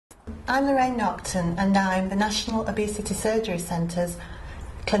I'm Lorraine Nocton and I'm the National Obesity Surgery Centre's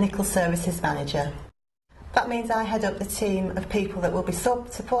Clinical Services Manager. That means I head up the team of people that will be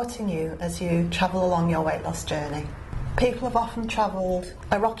supporting you as you travel along your weight loss journey. People have often travelled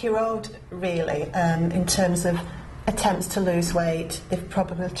a rocky road, really, in terms of attempts to lose weight. They've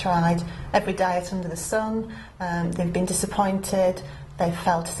probably tried every diet under the sun, they've been disappointed, they've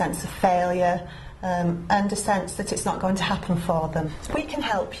felt a sense of failure, and a sense that it's not going to happen for them. We can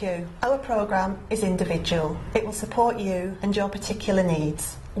help you. Our programme is individual. It will support you and your particular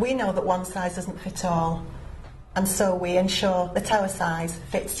needs. We know that one size doesn't fit all, and so we ensure that our size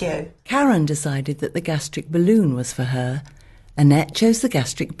fits you. Karen decided that the gastric balloon was for her. Annette chose the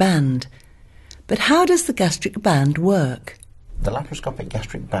gastric band. But how does the gastric band work? The laparoscopic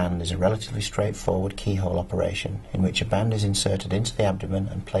gastric band is a relatively straightforward keyhole operation in which a band is inserted into the abdomen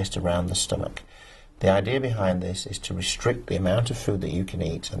and placed around the stomach. The idea behind this is to restrict the amount of food that you can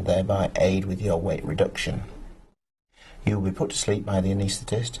eat and thereby aid with your weight reduction. You will be put to sleep by the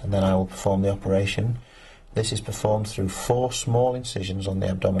anaesthetist and then I will perform the operation. This is performed through 4 small incisions on the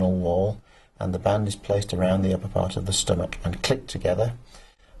abdominal wall, and the band is placed around the upper part of the stomach and clicked together.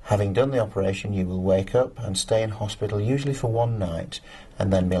 Having done the operation, you will wake up and stay in hospital, usually for 1 night,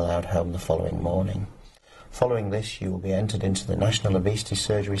 and then be allowed home the following morning. Following this, you will be entered into the National Obesity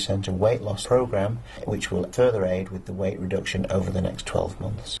Surgery Centre weight loss programme, which will further aid with the weight reduction over the next 12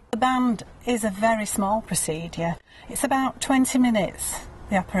 months. The band is a very small procedure. It's about 20 minutes,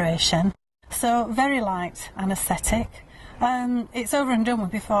 the operation, so very light anaesthetic. It's over and done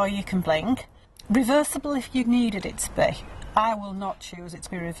with before you can blink. Reversible if you needed it to be. I will not choose it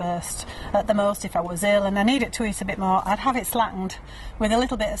to be reversed. At the most, if I was ill and I needed to eat a bit more, I'd have it slackened with a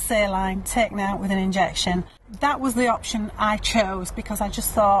little bit of saline taken out with an injection. That was the option I chose because I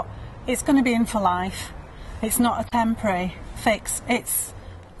just thought it's going to be in for life. It's not a temporary fix.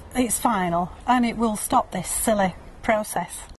 It's final, and it will stop this silly process.